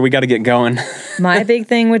hour's over. We got to get going. My big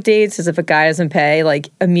thing with dates is if a guy doesn't pay, like,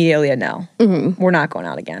 immediately a no. We're not going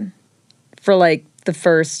out again. For like the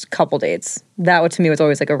first couple dates. That to me was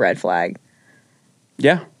always like a red flag.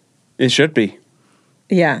 Yeah, it should be.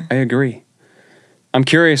 Yeah. I agree. I'm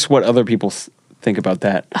curious what other people think about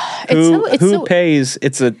that. Who pays?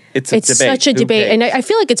 It's a debate. Such a debate. And I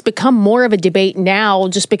feel like it's become more of a debate now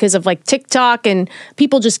just because of like TikTok and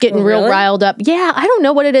people just getting real riled up. Yeah, I don't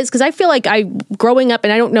know what it is because I feel like growing up,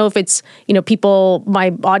 and I don't know if it's, people,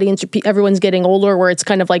 my audience, everyone's getting older where it's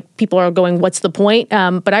kind of like people are going, what's the point?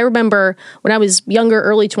 But I remember when I was younger,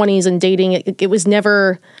 early 20s and dating, it was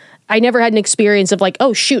never... I never had an experience of like,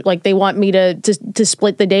 oh shoot, like they want me to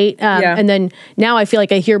split the date. And then now I feel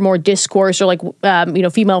like I hear more discourse or like,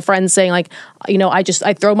 female friends saying like,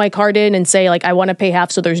 I throw my card in and say like, I want to pay half.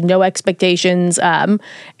 So there's no expectations. And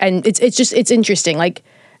it's interesting. Like,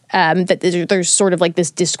 that there's sort of like this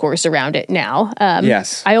discourse around it now.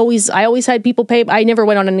 Yes. I always had people pay. I never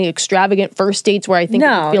went on any extravagant first dates where I think it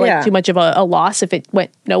would feel like too much of a loss if it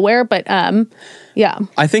went nowhere. But, yeah.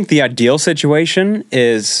 I think the ideal situation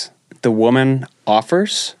is the woman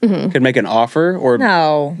offers, could make an offer or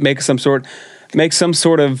make some sort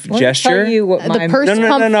of gesture. Tell you what the purse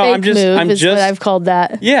pump fake move what I've called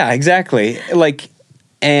that. Yeah, exactly. Like,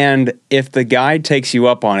 and if the guy takes you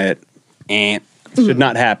up on it, should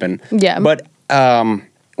not happen. Yeah. But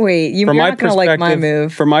wait, you're not going to like my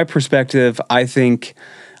move. From my perspective, I think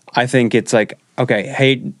it's like, okay,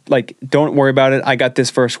 hey, like, don't worry about it. I got this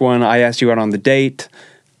first one. I asked you out on the date.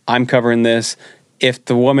 I'm covering this. If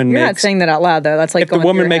the woman You're not saying that out loud though. That's like if the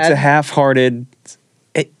woman makes a half-hearted,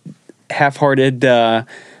 oh,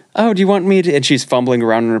 do you want me to? And she's fumbling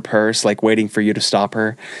around in her purse, like waiting for you to stop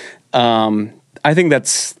her. I think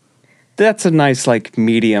that's a nice like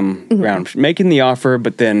medium ground, making the offer,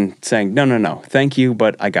 but then saying no, thank you,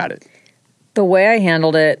 but I got it. The way I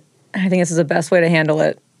handled it, I think this is the best way to handle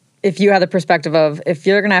it. if you have the perspective of if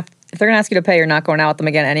they're gonna ask you to pay, you're not going out with them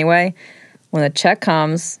again anyway. When the check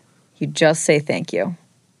comes, you just say thank you.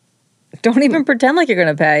 Don't even pretend like you're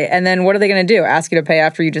going to pay. And then what are they going to do? Ask you to pay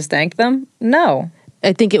after you just thanked them? No.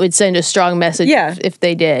 I think it would send a strong message if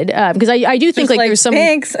they did. Because I do think like there's some...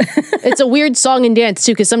 Thanks. It's a weird song and dance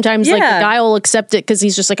too, because sometimes like the guy will accept it because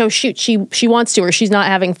he's just like, oh shoot, she wants to, or she's not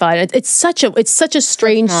having fun. It's such a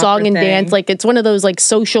strange song and dance. Like it's one of those like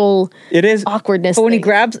social awkwardness. But when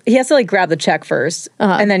he has to like grab the check first,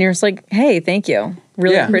 and then you're just like, hey, thank you.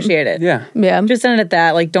 Really appreciate it. Yeah. Just end it at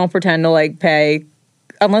that. Like don't pretend to like pay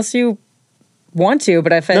unless you want to,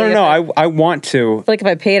 but I feel I want to. I feel like if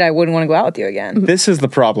I paid, I wouldn't want to go out with you again. This is the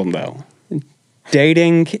problem, though.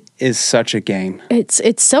 Dating is such a game.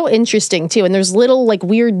 It's so interesting too, and there's little like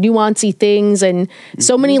weird nuancy things, and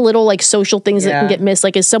so many little like social things that can get missed.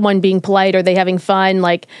 Like, is someone being polite? Are they having fun?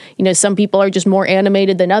 Like, you know, some people are just more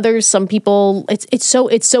animated than others. Some people, it's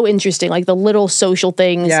so interesting. Like the little social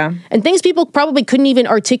things, and things people probably couldn't even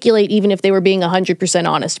articulate, even if they were being 100%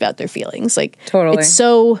 honest about their feelings. Like, it's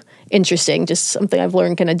so interesting. Just something I've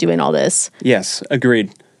learned kind of doing all this. Yes,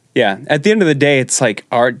 agreed. Yeah. At the end of the day, it's like,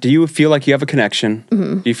 do you feel like you have a connection?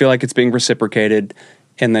 Mm-hmm. Do you feel like it's being reciprocated?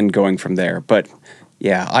 And then going from there. But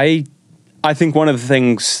yeah, I think one of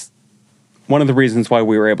the reasons why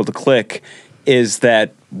we were able to click is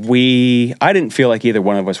that I didn't feel like either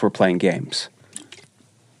one of us were playing games.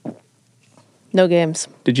 No games.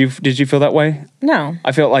 Did you feel that way? No.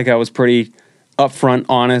 I felt like I was pretty upfront,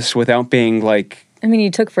 honest, without being like, I mean,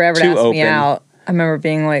 you took forever to ask open. me out. I remember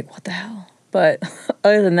being like, what the hell? But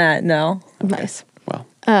other than that, no. Nice. Well.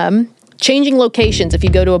 Changing locations if you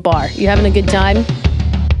go to a bar. You having a good time?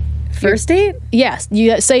 First date? Yes.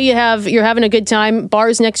 You say you're having a good time.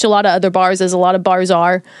 Bars next to a lot of other bars, as a lot of bars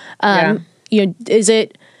are. You know, is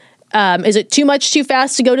it too much too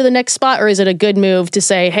fast to go to the next spot, or is it a good move to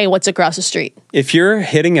say, hey, what's across the street? If you're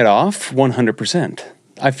hitting it off, 100%.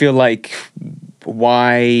 I feel like,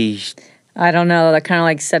 why... I don't know. That kind of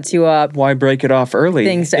like sets you up. Why break it off early?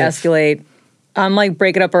 Things to escalate. Like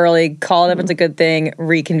break it up early, call it if it's a good thing,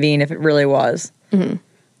 reconvene if it really was. Mm-hmm.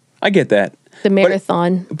 I get that. The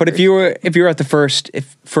marathon. But if you were at the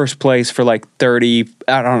first place for like 30,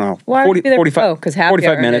 I don't know, 45, because happy 45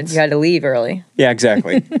 hour minutes. You had to leave early. Yeah,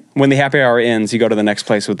 exactly. When the happy hour ends, you go to the next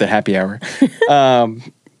place with the happy hour.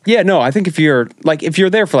 Yeah, no, I think if you're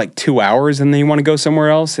there for like 2 hours and then you want to go somewhere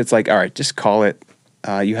else, it's like, all right, just call it.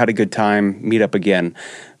 You had a good time, meet up again.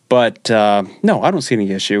 But no, I don't see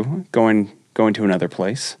any issue going to another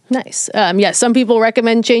place. Nice. Yeah, some people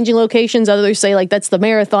recommend changing locations. Others say like that's the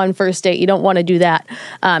marathon first date. You don't want to do that.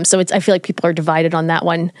 So I feel like people are divided on that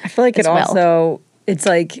one. I feel like it's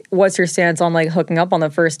like, what's your stance on like hooking up on the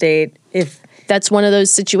first date? If that's one of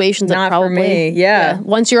those situations that probably for me. Yeah.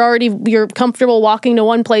 Once you're comfortable walking to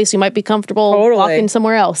one place, you might be comfortable walking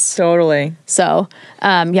somewhere else. Totally. So,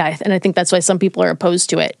 and I think that's why some people are opposed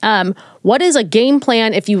to it. What is a game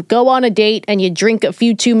plan if you go on a date and you drink a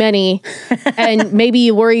few too many and maybe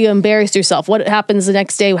you worry you embarrassed yourself? What happens the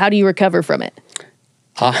next day? How do you recover from it?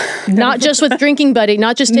 Not just with drinking buddy,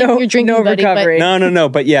 not just taking your drinking buddy. Recovery. But No.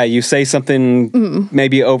 But yeah, you say something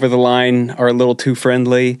maybe over the line or a little too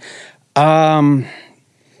friendly. Has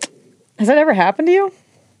that ever happened to you?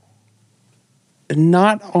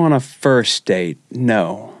 Not on a first date,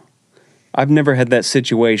 no. I've never had that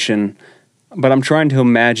situation, but I'm trying to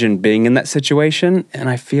imagine being in that situation, and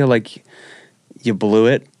I feel like you blew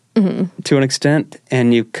it to an extent,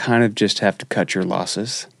 and you kind of just have to cut your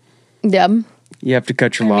losses. Yeah. You have to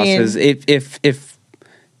cut your losses. If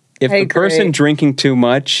the person drinking too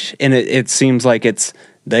much, and it seems like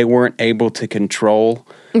they weren't able to control,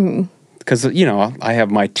 because, you know, I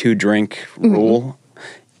have my 2-drink rule.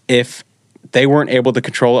 If they weren't able to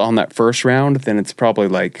control it on that first round, then it's probably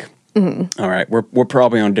like, all right, we're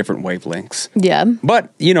probably on different wavelengths. Yeah.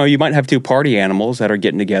 But, you know, you might have 2 party animals that are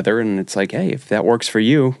getting together, and it's like, hey, if that works for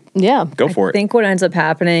you, go for it. I think what ends up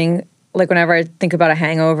happening, like whenever I think about a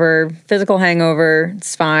hangover, physical hangover,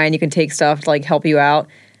 it's fine. You can take stuff to like help you out.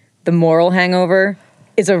 The moral hangover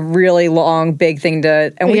is a really long, big thing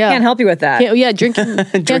and we can't help you with that.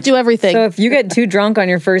 Drinking can't do everything. So if you get too drunk on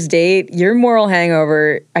your first date, your moral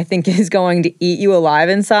hangover, I think, is going to eat you alive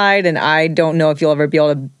inside, and I don't know if you'll ever be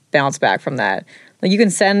able to bounce back from that. Like you can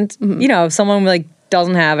send, you know, if someone like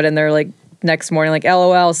doesn't have it and they're like next morning like,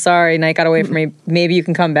 LOL, sorry, night got away from me, maybe you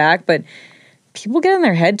can come back, but people get in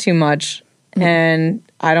their head too much, and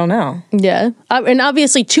I don't know. Yeah. And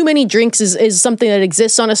obviously too many drinks is something that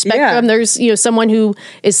exists on a spectrum. Yeah. There's, someone who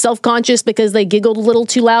is self-conscious because they giggled a little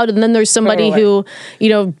too loud. And then there's somebody who,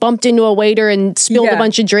 bumped into a waiter and spilled a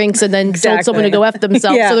bunch of drinks and then told someone to go F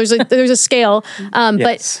themselves. Yeah. So there's a scale.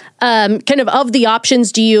 Yes. But kind of the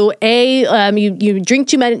options, do you, you drink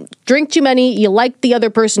too many, you like the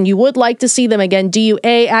other person, you would like to see them again. Do you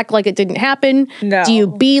A, act like it didn't happen? No. Do you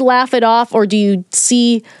B, laugh it off? Or do you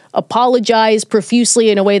C, apologize profusely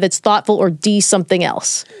in a way that's thoughtful, or D, something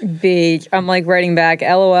else? B, I'm like writing back,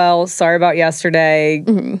 LOL, sorry about yesterday.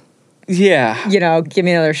 Mm-hmm. Yeah. Give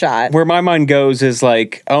me another shot. Where my mind goes is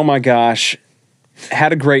like, oh my gosh,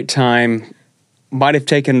 had a great time. Might have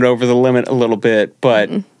taken it over the limit a little bit, but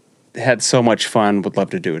had so much fun. Would love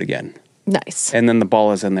to do it again. Nice. And then the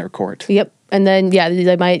ball is in their court. Yep. And then,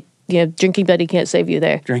 they might, drinking buddy can't save you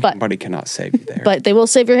there. Drinking buddy cannot save you there. But they will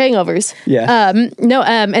save your hangovers. Yeah.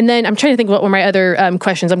 And then I'm trying to think what were my other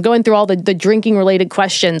questions. I'm going through all the drinking related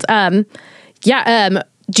questions. What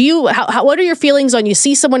are your feelings on, you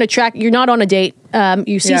see someone attractive, you're not on a date,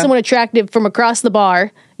 you see someone attractive from across the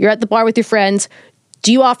bar, you're at the bar with your friends,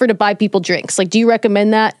 do you offer to buy people drinks? Like, do you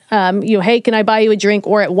recommend that? Hey, can I buy you a drink?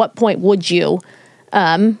 Or at what point would you?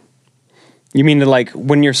 You mean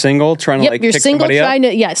when you're single, trying to you're pick single,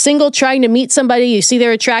 somebody up? single, trying to meet somebody, you see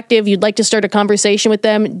they're attractive, you'd like to start a conversation with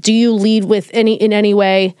them. Do you lead with in any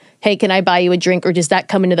way, hey, can I buy you a drink? Or does that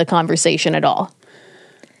come into the conversation at all?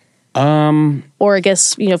 Or I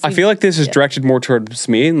guess, I feel like this is directed more towards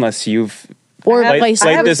me, unless you've vice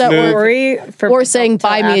this move. Or saying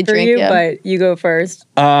buy me a drink, but you go first.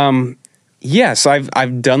 Yes,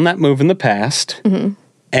 I've done that move in the past,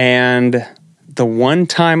 and the one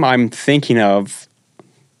time I'm thinking of,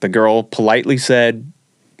 the girl politely said,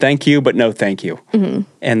 "Thank you, but no thank you,"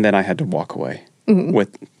 and then I had to walk away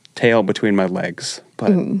with tail between my legs.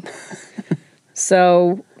 But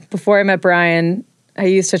So before I met Brian, I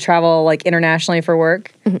used to travel internationally for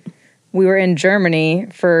work. We were in Germany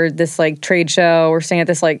for this trade show. We're staying at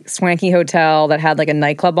this swanky hotel that had a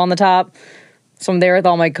nightclub on the top. So I'm there with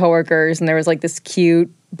all my coworkers, and there was this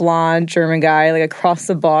cute blonde German guy across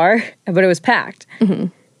the bar, but it was packed.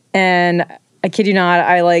 And I kid you not,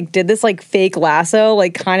 I did this fake lasso,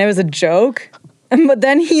 kind of as a joke. But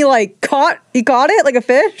then he caught it like a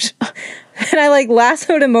fish, and I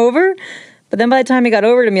lassoed him over. But then by the time he got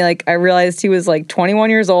over to me, I realized he was 21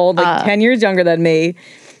 years old, 10 years younger than me,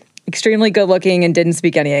 extremely good looking, and didn't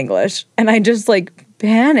speak any English. And I just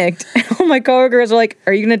panicked. And all my coworkers were like,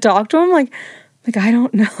 "Are you going to talk to him?" Like, I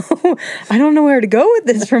don't know. I don't know where to go with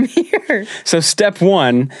this from here. So step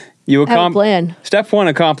one, you plan. Step one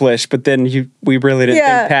accomplished, but then we really didn't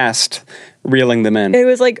think past reeling them in. It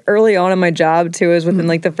was early on in my job too. It was within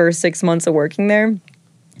the first 6 months of working there.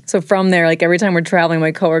 So from there, every time we're traveling,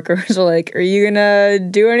 my coworkers are like, "Are you gonna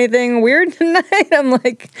do anything weird tonight?" I'm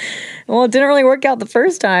like, "Well, it didn't really work out the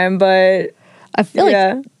first time, but I feel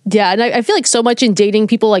and I feel so much in dating,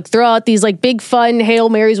 people throw out these big fun Hail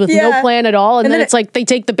Marys with no plan at all, and then it's they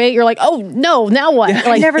take the bait. You're like, oh no, now what?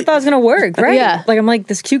 I never thought it was gonna work, right? Yeah. I'm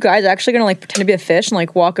this cute guy's actually gonna pretend to be a fish and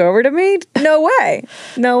walk over to me? No way,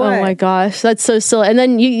 no way. Oh my gosh, that's so silly. And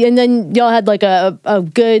then y'all had a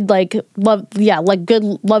good love,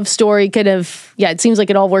 good love story kind of. Yeah, it seems like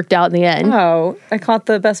it all worked out in the end. Oh, I caught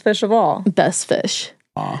the best fish of all. Best fish.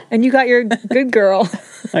 Aww. And you got your good girl.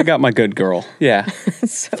 I got my good girl. Yeah.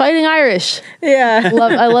 Fighting Irish. Yeah.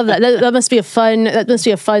 I love that. That must be a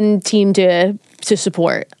fun team to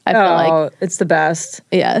support. I feel it's the best.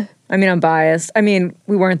 Yeah. I mean, I'm biased. I mean,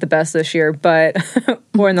 we weren't the best this year, but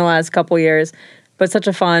more in the last couple years. But it's such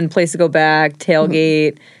a fun place to go back,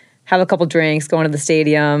 tailgate, have a couple drinks, go into the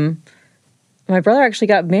stadium. My brother actually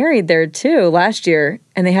got married there too last year,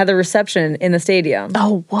 and they had the reception in the stadium.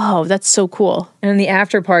 Oh, wow. That's so cool. And then the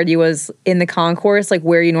after party was in the concourse,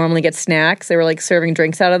 where you normally get snacks. They were serving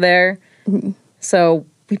drinks out of there. So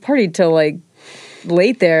we partied till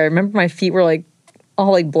late there. I remember my feet were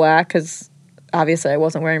all black because obviously I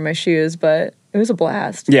wasn't wearing my shoes, but it was a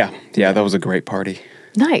blast. Yeah, that was a great party.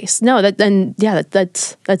 Nice. No,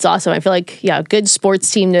 that's awesome. I feel a good sports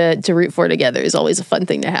team to root for together is always a fun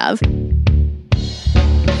thing to have.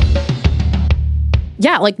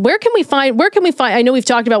 Yeah, where can we find, I know we've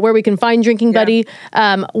talked about where we can find Drinking Buddy.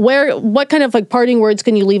 What kind of parting words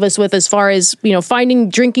can you leave us with as far as, finding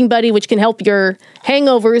Drinking Buddy, which can help your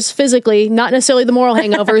hangovers physically, not necessarily the moral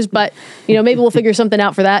hangovers, but, maybe we'll figure something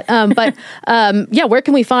out for that. Where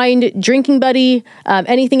can we find Drinking Buddy?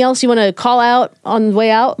 Anything else you want to call out on the way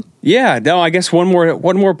out? Yeah, no, I guess one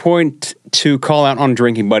more point to call out on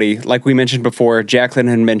Drinking Buddy. Like we mentioned before, Jacqueline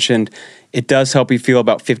had mentioned it does help you feel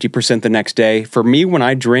about 50% the next day. For me, when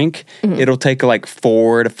I drink, it'll take like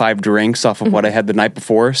 4 to 5 drinks off of what I had the night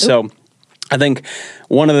before. So I think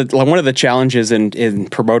one of the challenges in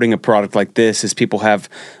promoting a product like this is people have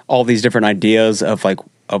all these different ideas of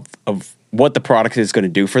what the product is going to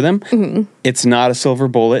do for them. It's not a silver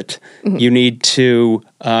bullet. You need to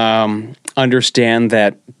understand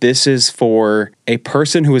that this is for a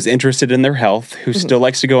person who is interested in their health, who still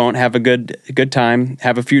likes to go out and have a good time,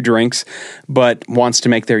 have a few drinks, but wants to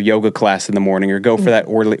make their yoga class in the morning or go for that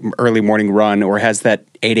early morning run, or has that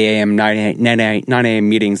 8 a.m., 9 a.m.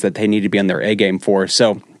 meetings that they need to be on their A game for.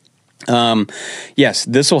 So yes,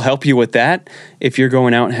 this will help you with that. If you're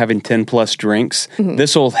going out and having 10 plus drinks,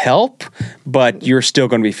 this will help, but you're still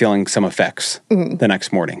going to be feeling some effects the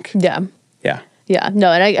next morning. Yeah. Yeah. Yeah,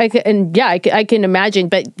 no, and I can imagine,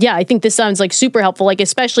 but yeah, I think this sounds like super helpful. Like,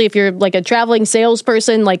 especially if you're like a traveling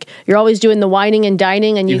salesperson, like you're always doing the whining and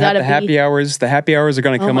dining, and you got to be happy hours. The happy hours are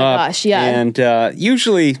going to come up. Oh my gosh, yeah. And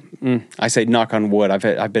usually, I say knock on wood.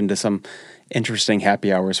 I've been to some interesting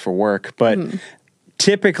happy hours for work, but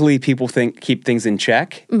typically people keep things in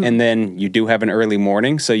check, and then you do have an early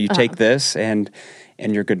morning, so you take this and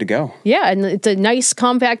you're good to go. Yeah, and it's a nice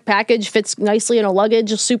compact package, fits nicely in a luggage,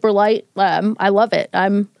 super light. I love it.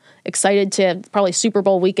 I'm excited to probably Super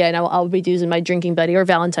Bowl weekend. I'll be using my Drinking Buddy, or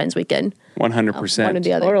Valentine's weekend. 100%. One or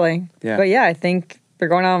the other. Totally. Yeah. But yeah, I think if you're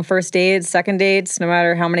going out on first dates, second dates, no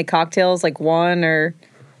matter how many cocktails, like 1 or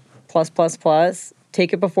plus,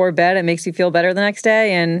 take it before bed. It makes you feel better the next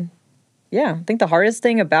day. And yeah, I think the hardest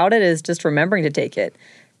thing about it is just remembering to take it.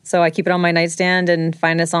 So I keep it on my nightstand, and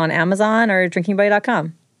find us on Amazon or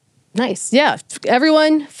drinkingbuddy.com. Nice. Yeah.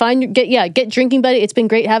 Everyone get Drinking Buddy. It's been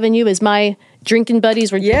great having you as my drinking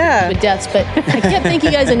buddies. We're drinking with deaths, but I can't thank you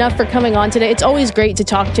guys enough for coming on today. It's always great to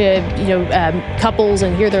talk to, couples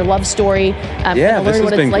and hear their love story. Learn what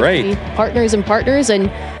it's like to be partners, and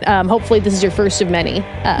hopefully this is your first of many.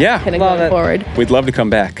 Going forward. We'd love to come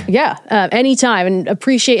back. Yeah. Anytime, and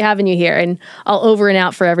appreciate having you here, and I'll over and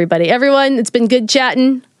out for everybody. Everyone, it's been good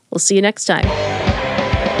chatting. We'll see you next time.